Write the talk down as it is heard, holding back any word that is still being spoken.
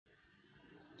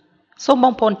សូមប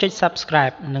ងប្អូនចុច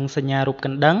Subscribe និងសញ្ញារូបក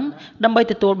ណ្ដឹងដើម្បី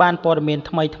ទទួលបានព័ត៌មាន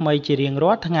ថ្មីៗជារៀង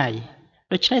រាល់ថ្ងៃ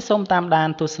ដូច្នេះសូមតាមដាន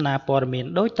ទស្សនាព័ត៌មាន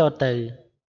ដូចតទៅ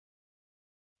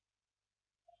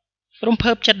រំ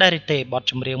ភើបចិត្តដែរទេបទ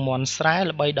ចម្រៀងមន់ស្រែ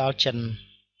ល្បីដល់ចិន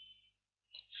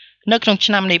នៅក្នុង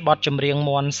ឆ្នាំនេះបទចម្រៀង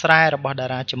មន់ស្រែរបស់តា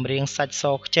រាចម្រៀងសាច់ស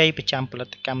ខ្ចីប្រចាំផលិត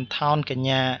កម្មថោនកញ្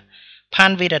ញាផា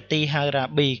នវីរ៉ាទីហៅរ៉ា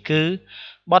ប៊ីគឺ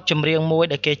បទចម្រៀងមួយ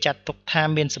ដែលគេចាត់ទុកថា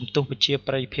មានសន្ទុះវិជា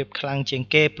ប្រិយភាពខ្លាំងជាង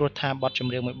គេព្រោះថាបទច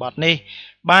ម្រៀងមួយបទនេះ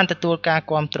បានទទួលការ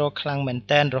គាំទ្រខ្លាំងមែន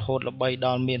ទែនរហូតល្បីដ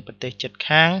ល់មានប្រទេសជិត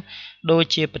ខាងដូច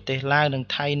ជាប្រទេសឡាវនិង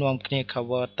ថៃនាំគ្នា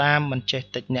cover តាមមិនចេះ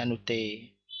តិចអ្នកនោះទេ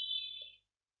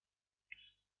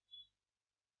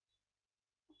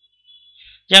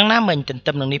យ៉ាងណាមិញទន្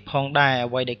ទឹមនឹងនេះផងដែរ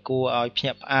អ្វីដែលគួរឲ្យភ្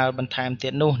ញាក់ផ្អើលបន្ថែមទៀ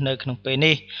តនោះនៅក្នុងពេល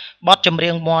នេះបទចម្រៀ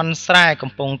ងមន់ស្រែ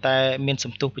កំពុងតែមានស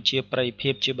ន្ទុះប្រជាប្រិយភា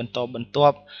ពជាបន្តបន្ទា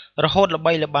ប់រហូតល្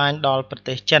បីល្បាញដល់ប្រ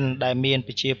ទេសចិនដែលមាន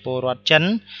ប្រជាពលរដ្ឋចិន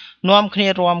នាំគ្នា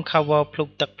រាំ cover ភ្លុក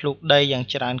ទឹកភ្លុកដីយ៉ាង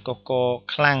ច្រើនកក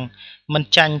ខ្លាំងមិន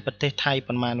ចាញ់ប្រទេសថៃ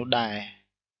ប៉ុន្មាននោះដែរ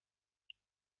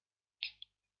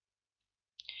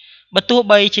បើទោះ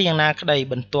បីជាយ៉ាងណាក្តី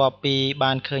បន្ទាប់ពី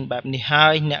បានឃើញបែបនេះហើ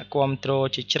យអ្នកគាំទ្រ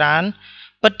ជាច្រើន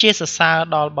ពិតជាសរសើរ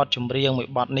ដល់បទចម្រៀងមួយ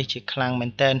បទនេះជាខ្លាំងមែ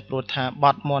នទែនព្រោះថាប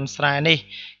ទមន់ស្រែនេះ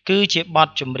គឺជាបទ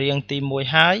ចម្រៀងទី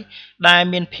1ហើយដែល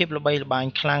មានភាពល្បីល្បាញ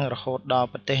ខ្លាំងរហូតដល់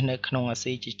ប្រទេសនៅក្នុងអា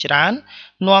ស៊ីជាច្រើន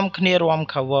នាំគ្នារាំ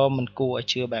cover មិនគួរឲ្យ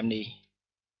ជឿបែបនេះ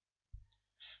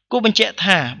គូបញ្ជាក់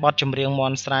ថាបទចម្រៀងម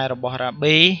ន់ស្រែរបស់រ៉ា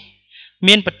ប៊ី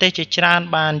មានប្រទេសជាច្រើន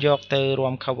បានយកទៅ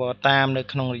រាំ cover តាមនៅ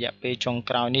ក្នុងរយៈពេលចុង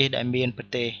ក្រោយនេះដែលមានប្រ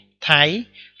ទេសថៃ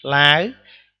ឡាវ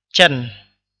ចិន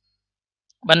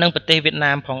បាននឹងប្រទេសវៀត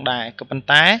ណាមផងដែរក៏ប៉ុន្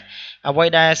តែអ្វី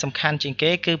ដែលសំខាន់ជាង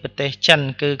គេគឺប្រទេសចិន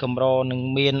គឺកម្រនឹង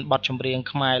មានបទចម្រៀង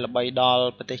ខ្មែរល្បីដល់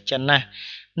ប្រទេសចិនណា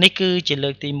នេះគឺជាលើ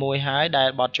កទី1ហើយដែល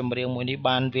បទចម្រៀងមួយនេះ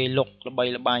បានវាយលុកល្បី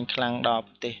ល្បាញខ្លាំងដល់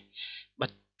ប្រទេស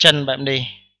ចិនបែបនេះ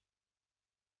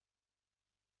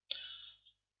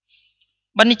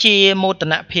បាននេះជាមោទ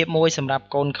នភាពមួយសម្រាប់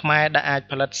កូនខ្មែរដែលអាច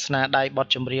ផលិតស្នាដៃបទ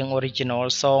ចម្រៀង Original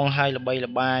Song ហើយល្បី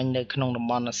ល្បាញនៅក្នុងតំ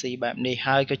បន់អាស៊ីបែបនេះ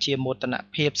ហើយក៏ជាមោទន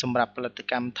ភាពសម្រាប់ផលិត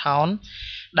កម្មថោន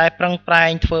ដែលប្រឹងប្រែ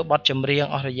ងធ្វើបទចម្រៀង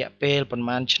អស់រយៈពេលប្រ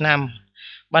មាណឆ្នាំ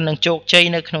បាននឹងជោគជ័យ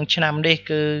នៅក្នុងឆ្នាំនេះ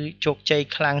គឺជោគជ័យ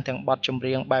ខ្លាំងទាំងបទចម្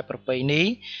រៀងបែបប្រពៃណី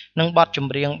និងបទច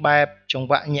ម្រៀងបែបចង្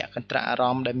វាក់ញាក់កន្ត្រាក់អារ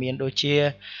ម្មណ៍ដែលមានដូចជា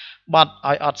បទ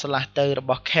ឲ្យអត់ស្លាស់ទៅរ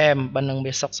បស់ខេមបាននឹង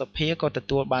មានសុខសភាក៏ទ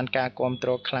ទួលបានការគាំទ្រ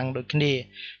ខ្លាំងដូចគ្នា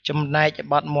ចំណែក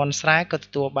បទមន់ស្រែក៏ទ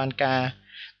ទួលបានការ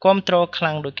គាំទ្រខ្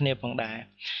លាំងដូចគ្នាផងដែរ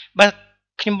បាទ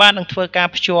ខ្ញុំបាននឹងធ្វើការ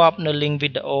ភ្ជាប់នៅ link វី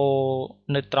ដេអូ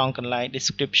នៅត្រង់កន្លែង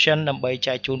description ដើម្បី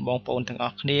ចែកជូនបងប្អូនទាំងអ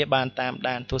ស់គ្នាបានតាម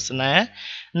ដានទស្សនា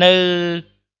នៅ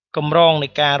កម្រងនៃ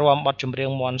ការរាំបទចម្រៀង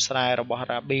មន់ស្រែរបស់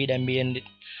រ៉ាប៊ីដែលមាន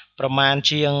ប្រមាណ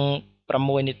ជាង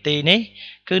6នាទីនេះ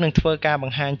គឺនឹងធ្វើការប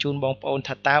ង្ហាញជូនបងប្អូន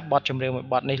ថាតើបទចម្រៀងមួយ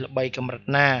បទនេះល្បីកម្រិត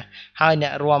ណាហើយអ្ន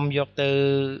ករាំយកទៅ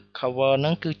cover ហ្នឹ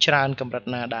ងគឺច្រើនកម្រិត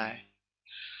ណាដែរ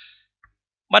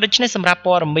បាទដូច្នេះសម្រាប់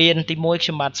ព័ត៌មានទី1ខ្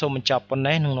ញុំបាទសូមបញ្ចប់ប៉ុណ្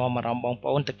ណេះនឹងនាំអារម្មណ៍បងប្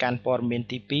អូនទៅកាន់ព័ត៌មាន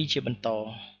ទី2ជាបន្ត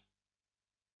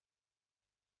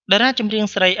តារាចម្រៀង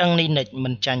ស្រីអឹងនីនិចមិ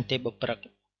នចាញ់ទេបព្រឹក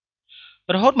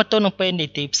រហូតមកទល់នឹងពេលនេះ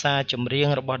ទីផ្សារចម្រៀង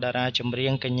របស់តារាចម្រៀ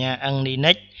ងកញ្ញាអឹងនី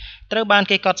និចត្រូវបាន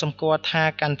គេកត់សម្គាល់ថា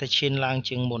កាន់តែឈានឡើង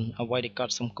ជាងមុនអ្វីដែលក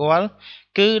ត់សម្គាល់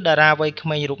គឺតារាវ័យក្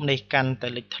មេងរូបនេះកាន់តែ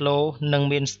លេចធ្លោនិង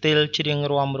មានស្ទីលច្រៀង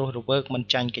រាំរស់រវើកមិន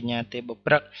ចាញ់កញ្ញាទេប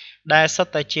ព្រឹកដែលសុទ្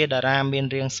ធតែជាតារាមាន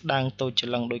រាងស្ដើងតូចច្រ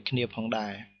ឡឹងដូចគ្នាផងដែ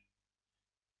រ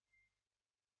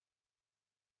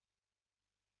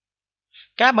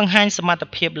ការបង្ហាញសមត្ថ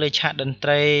ភាពលើឆាកតន្ត្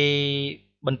រី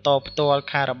បន្តផ្ទាល់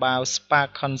ខារ៉ាបាវ Spark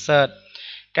Concert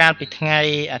កាលពីថ្ងៃ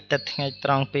អាទិត្យថ្ងៃត្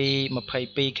រង់ពី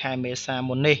22ខែមេសា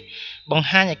មុននេះបង្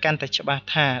ហាញឲ្យកាន់តែច្បាស់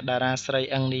ថាតារាស្រី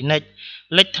អឹងនីនិច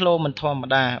លេចធ្លោមិនធម្ម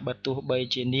តាបើទោះបី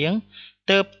ជានាង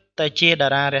ទើបតែជាតា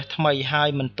រារះថ្មីហើយ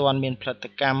មិនទាន់មានផលិត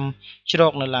កម្មជ្រ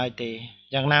កនៅឡើយទេ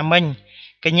យ៉ាងណាមិញ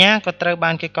កញ្ញាក៏ត្រូវ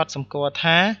បានគេកត់សម្គាល់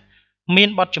ថាមាន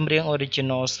បទចម្រៀង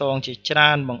Original Song ជាច្រើ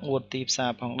នបង្អួតទីផ្សា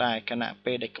រផងដែរខណៈ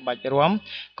ពេលដែលក្បាច់រាំ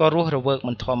ក៏រស់រវើក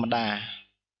មិនធម្មតា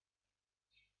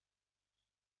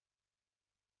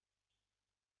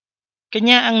កញ្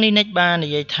ញាអឹងនីនិចបាននិ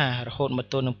យាយថារហូតមក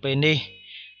ទល់នឹងពេលនេះ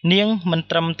នាងមិន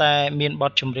ត្រឹមតែមានប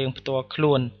ទចម្រៀងផ្ទាល់ខ្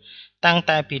លួនតាំង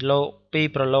តែពី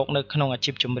ប្រឡូកនៅក្នុងអា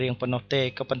ជីពចម្រៀងប៉ុណ្ណោះទេ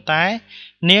ក៏ប៉ុន្តែ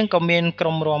នាងក៏មានក្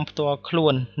រុមរាំផ្ទាល់ខ្លួ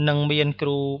ននិងមានគ្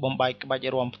រូបំបែកក្បា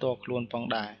ច់រាំផ្ទាល់ខ្លួនផង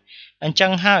ដែរអញ្ចឹ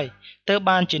ងហើយទើប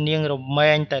បានជានាងរ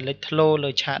មែងតែលេចធ្លោលើ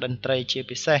ឆាកតន្ត្រីជា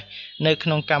ពិសេសនៅក្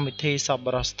នុងកម្មវិធីសប្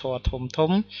បុរសធម៌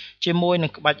ធំជាមួយនឹ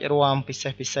ងក្បាច់រាំពិសេ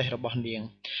សរបស់នា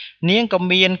ងក៏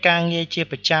មានការងារជា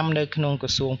ប្រចាំនៅក្នុងក្រ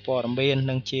សួងព័ត៌មាន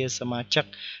និងជាសមាជិក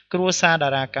គ្រួសារតា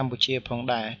រាកម្ពុជាផង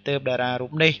ដែរទើបតារារូ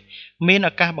បនេះមាន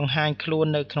ឱកាសបង្ហាញខ្លួន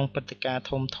នៅក្នុងព្រឹត្តិ ការ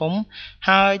ធំធំ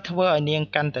ហើយធ្វើឲ្យនាង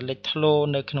កាន់តែលេចធ្លោ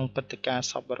នៅក្នុងព្រឹត្តិការណ៍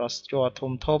សប្បុរសធ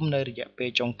ម៌ធំៗនៅរយៈពេល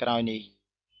ចុងក្រោយនេះ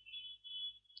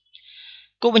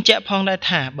គូបញ្ជាក់ផងដែរ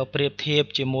ថាបើប្រៀបធៀប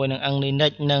ជាមួយនឹងអង្គនីនិ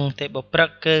ចនិងទេពបុព្រឹក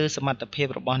គឺសមត្ថភាព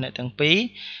របស់អ្នកទាំងពីរ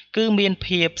គឺមាន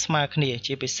ភាពស្មើគ្នា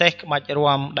ជាពិសេសក្បាច់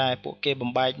រាំដែលពួកគេ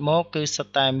បំបែកមកគឺសុទ្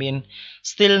ធតែមាន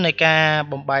ស្ទីលនៃការ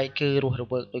បំបែកគឺរស់រ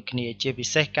វើកដូចគ្នាជាពិ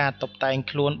សេសការតុបតែង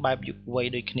ខ្លួនបែបយុវវ័យ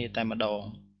ដូចគ្នាតែម្ដង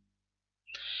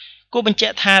គូបញ្ជា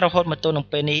ក់ថារហូតមកទល់នឹង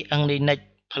ពេលនេះអង្គនីនិច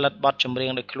ផលិតបទចម្រៀ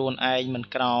ងដោយខ្លួនឯងមិន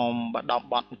ក្រោម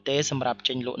10បទទេសម្រាប់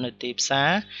ចេញលក់នៅទីផ្សារ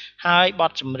ហើយប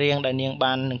ទចម្រៀងដែលនាង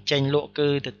បាននឹងចេញលក់គឺ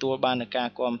ទទួលបាននូវការ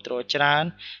គាំទ្រច្រើន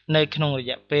នៅក្នុងរ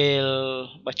យៈពេល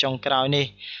ចុងក្រោយនេះ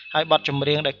ហើយបទចម្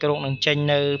រៀងដែលគ្រោងនឹងចេញ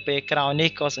នៅពេលក្រោយនេះ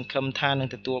ក៏សង្ឃឹមថានឹង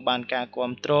ទទួលបានការ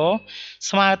គាំទ្រ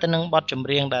ស្មើទៅនឹងបទចម្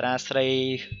រៀងតារាស្រី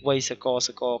វ័យសកល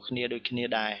គ្នាដូចគ្នា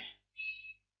ដែរ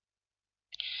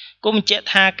គូបញ្ជាក់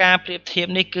ថាការប្រៀបធៀប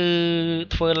នេះគឺ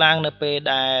ធ្វើឡើងនៅពេល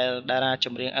ដែលតារាច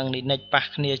ម្រៀងអង្គនីនិចប៉ះ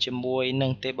គ្នាជាមួយនឹ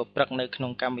ងទេពបុព្រឹកនៅក្នុ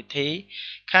ងកម្មវិធី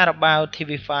Carabao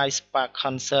TV5 Spark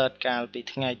Concert កាលពី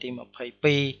ថ្ងៃទី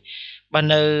22បាទ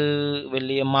នៅវេ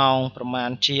លាម៉ោងប្រមាណ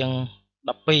ជាង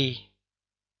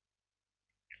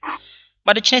12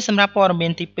បាទដូច្នេះសម្រាប់ព័ត៌មា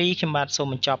នទី2ខ្ញុំបាទសូម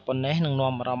បញ្ចប់ប៉ុណ្ណេះនឹង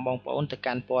នាំអារម្មណ៍បងប្អូនទៅ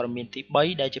កាន់ព័ត៌មានទី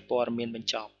3ដែលជាព័ត៌មានបញ្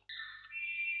ចប់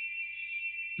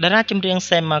តារាចម្រៀង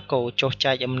សេមម៉ាកូចុះ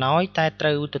ចែកអំណោយតែត្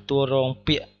រូវទទួលរង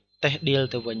ពាក្យតេះដៀល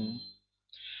ទៅវិញ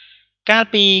កាល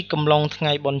ពីកំឡុងថ្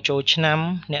ងៃបុណ្យចូលឆ្នាំ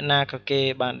អ្នកណាក៏គេ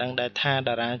បានដឹងដែរថា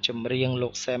តារាចម្រៀងលោ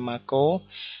កសេមម៉ាកូ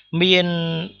មាន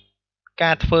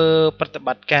ការធ្វើប្រតិប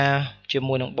ត្តិការជា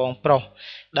មួយនឹងបងប្រុស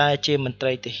ដែលជាមន្ត្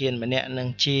រីទាហានម្នាក់និង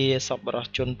ជាសប្បុរស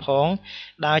ជនផង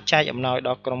ដើរចែកអំណោយដ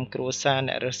ល់ក្រុមគ្រួសារ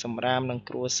អ្នករើសសម្រាមនិង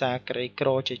គ្រួសារក្រីក្រ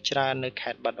ជាច្រើននៅ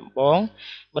ខេត្តបាត់ដំបង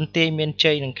បន្ទាយមាន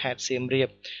ជ័យនិងខេត្តសៀមរាប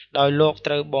ដោយលោក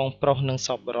ត្រូវបងប្រុសនិងស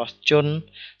ប្បុរសជន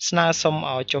ស្នើសុំ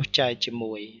ឲ្យចុះចែកជា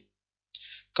មួយ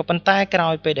ក៏ប៉ុន្តែក្រោ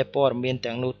យពេលដែលព័ត៌មាន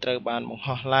ទាំងនោះត្រូវបានបង្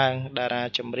ហោះឡើងតារា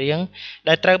ចម្រៀង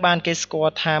ដែលត្រូវបានគេស្គា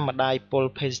ល់ថាម្ដាយពល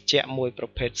ភេសជ្ជៈមួយប្រ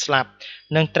ភេទស្លាប់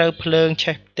និងត្រូវភ្លើង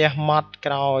ឆេះផ្ទះម៉ត់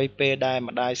ក្រោយពេលដែល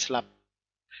ម្ដាយស្លាប់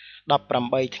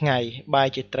18ថ្ងៃបែរ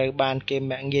ជាត្រូវបានគេ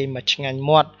មាក់ងាយមកឆ្ងាញ់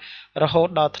មាត់រហូត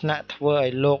ដល់ថ្នាក់ធ្វើឲ្យ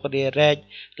លោករារែក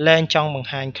លែងចង់បង្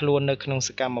ហាញខ្លួននៅក្នុងស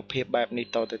កម្មភាពបែបនេះ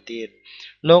តទៅទៀត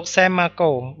លោកសេម៉ា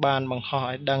កូបានបង្ហោះ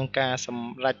ឲ្យដឹងការស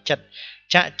ម្រេចចិត្ត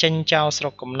ចាក់ចេញចោលស្រុ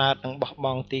កកំណើតនិងបោះប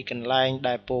ង់ទីកន្លែង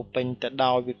ដែលពោពេញទៅ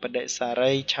ដោយវិបដិសា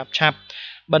រីឆាប់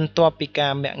បន្ទាប់ពីកា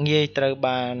រមាក់ងាយត្រូវ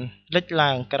បានលេច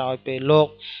ឡើងក្រោយពេលលោក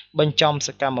បញ្ចំស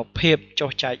កម្មភាពចុះ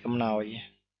ចែកអំណោយ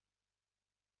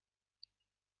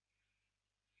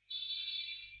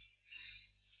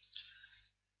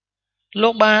លោ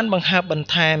កបានបង្ហើបបន្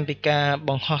ថែមពីការប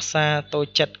ង្ហោះសារតូច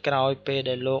ចិត្តក្រោយពេល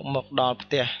ដែលលោកមកដល់ផ្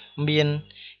ទះមាន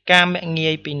ការមាក់ងា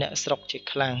យពីអ្នកស្រុកជា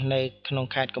ខ្លាំងនៅក្នុង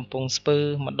ខេត្តកំពង់ស្ពឺ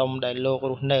ម្ដុំដែលលោក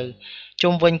រស់នៅ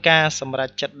ជុំវិញការសម្រេច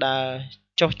ចិត្តដើរ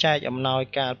ចុះចែកអំណោយ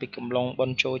កាលពីកំឡុងបុ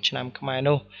ណ្យចូលឆ្នាំខ្មែរ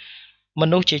នោះម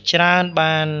នុស្សជាច្រើន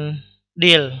បាន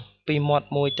ដៀលពីមាត់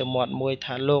មួយទៅមាត់មួយ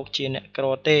ថាលោកជាអ្នកក្រ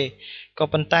ទេក៏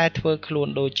ប៉ុន្តែធ្វើខ្លួន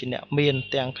ដូចជាអ្នកមាន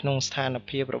ទាំងក្នុងស្ថាន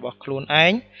ភាពរបស់ខ្លួនឯ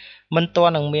ងមិនទា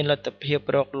ន់នឹងមានលទ្ធភាព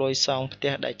រកលុយសងផ្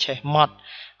ទះដែលឆេះម៉ត់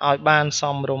ឲ្យបានស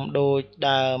មរម្យដូច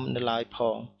ដើមនៅឡើយផ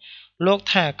ងលោក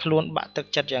ថាខ្លួនបាក់ទឹក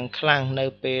ចិត្តយ៉ាងខ្លាំងនៅ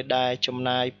ពេលដែលចំ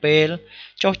ណាយពេល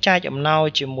ចុះចែកអំណោយ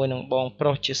ជាមួយនឹងបងប្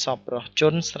រុសជាសប្បុរសជ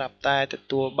នស្រាប់តែទ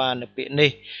ទួលបាននូវពាក្យ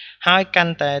នេះហើយកា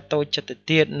ន់តែតូចចិត្តទៅ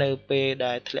ទៀតនៅពេល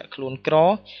ដែលធ្លាក់ខ្លួនក្រ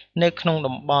នៅក្នុង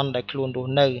តំបន់ដែលខ្លួនរ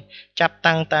ស់នៅចាប់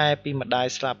តាំងតែពីម្ដាយ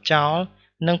ស្លាប់ចោល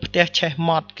និងផ្ទះឆេះ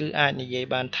ម៉ត់គឺអាចនិយាយ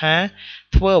បានថា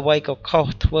ធ្វើអ្វីក៏ខុស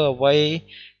ធ្វើអ្វី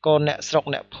ក៏អ្នកស្រុក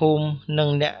អ្នកភូមិនិង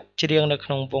អ្នកច្រៀងនៅក្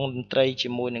នុងវងតន្ត្រីជា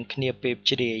មួយនឹងគ្នាពេល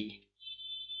ជ្រាយ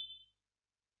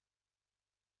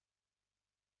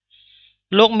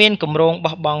លោកមានគម្រោង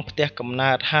បោះបង់ផ្ទះកំ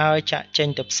ណើតហើយចាក់ចេញ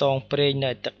ទៅផ្សងព្រេង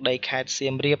នៅទឹកដីខេត្តសៀ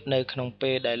មរាបនៅក្នុង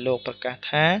ពេលដែលលោកប្រកាស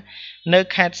ថានៅ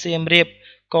ខេត្តសៀមរាប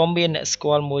ក៏មានអ្នកស្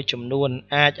គាល់មួយចំនួន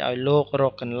អាចឲ្យលោករ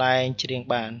កកន្លែងច្រៀង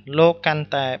បានលោកកាន់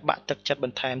តែបាក់ទឹកចិត្តប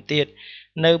ន្ថែមទៀត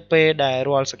នៅពេលដែល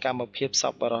រាល់សកម្មភាពស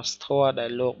ប្បុរសធម៌ដែ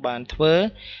លលោកបានធ្វើ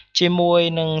ជាមួយ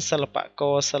នឹងសិល្បក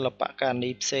រសិល្បករនី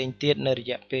ផ្សេងទៀតនៅរ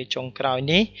យៈពេលចុងក្រោយ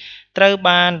នេះត្រូវ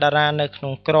បានតារានៅក្នុ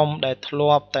ងក្រុមដែលធ្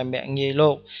លាប់តែមាក់ងាយ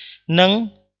លោកនិង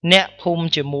អ្នកភូមិ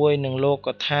ជាមួយនឹងលោក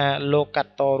ក៏ថាលោកកា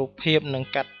ត់តរូបភាពនិង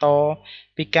កាត់ត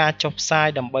ពីការចុះផ្សាយ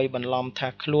ដើម្បីបន្លំថា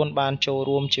ខ្លួនបានចូល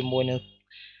រួមជាមួយនឹង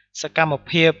សកម្ម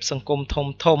ភាពសង្គម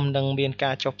ធំនិងមាន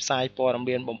ការចុះផ្សាយព័ត៌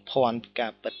មានបំភាន់ពីកា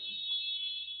រពិត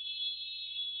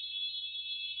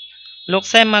លោក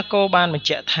សេម៉ាកូបានបញ្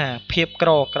ជាក់ថាភាពក្រ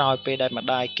ក្រោយពេលដែលម្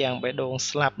ដាយគាំងបេះដូង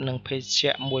ស្លាប់នឹងភេសជ្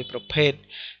ជៈមួយប្រភេទ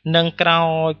និងក្រោ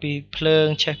យពីភ្លើង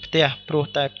ឆេះផ្ទះព្រោះ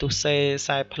តែផ្ទុះសេខ្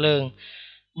សែភ្លើង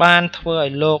បានធ្វើឲ្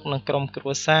យលោកនិងក្រុមគ្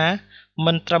រួសារ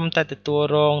មិនត្រឹមតែទទួល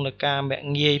រងនឹងការមាក់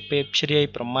ងាយពេលជ្រាយ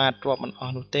ប្រមាថរាប់មិនអ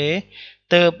ស់នោះទេ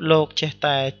ទើបលោកចេះ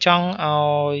តែចង់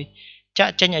ឲ្យចា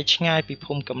ក់ចេញឲ្យឆ្ងាយពី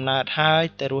ភូមិកំណើតហើយ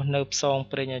ទៅរស់នៅផ្សង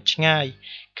ព្រេងឲ្យឆ្ងាយ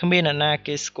គ្មានអ្នកណា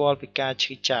គេស្គាល់ពីការ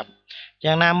ឈឺចាប់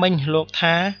យ៉ាងណាមិញលោក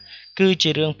ថាគឺជា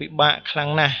រឿងពិបាកខ្លាំ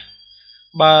ងណាស់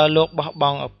បើលោកបោះប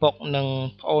ង់ឪពុកនិង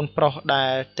ប្អូនប្រុសដែ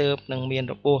លទើបនឹងមាន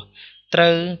របួសត្រូ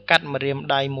វកាត់ម្រាម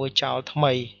ដៃមួយចោលថ្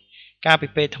មីកាលពី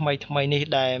ពេលថ្មីនេះ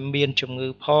ដែលមានជំងឺ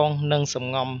ផងនិងសំ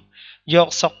ងំយក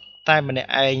សុខតែម្នាក់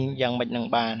ឯងយ៉ាងម៉េចនឹង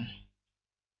បាន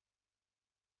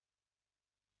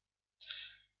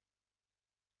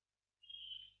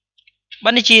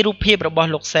បាននេះជារូបភាពរបស់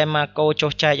លោកសែមម៉ាកូ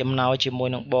ចុះចែកអំណោយជាមួយ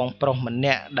នឹងបងប្រុសម្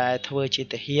នាក់ដែលធ្វើជា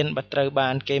ទាហានបើត្រូវបា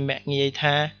នគេមាក់ងាយ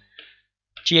ថា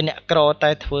ជាអ្នកក្រ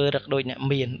តែធ្វើរឹកដូចអ្នក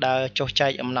មានដែលចុះចែ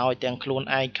កអំណោយទាំងខ្លួន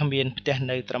ឯងគ្មានផ្ទះ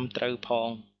នៅត្រឹមត្រូវផង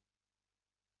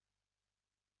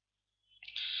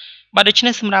បាទដូច្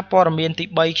នេះសម្រាប់ព័ត៌មានទី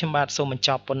3ខ្ញុំបាទសូមបញ្ច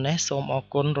ប់ប៉ុណ្ណេះសូមអរ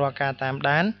គុណរាល់ការតាម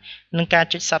ដាននិងការ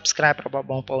ចុច Subscribe របស់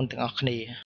បងប្អូនទាំងអស់គ្នា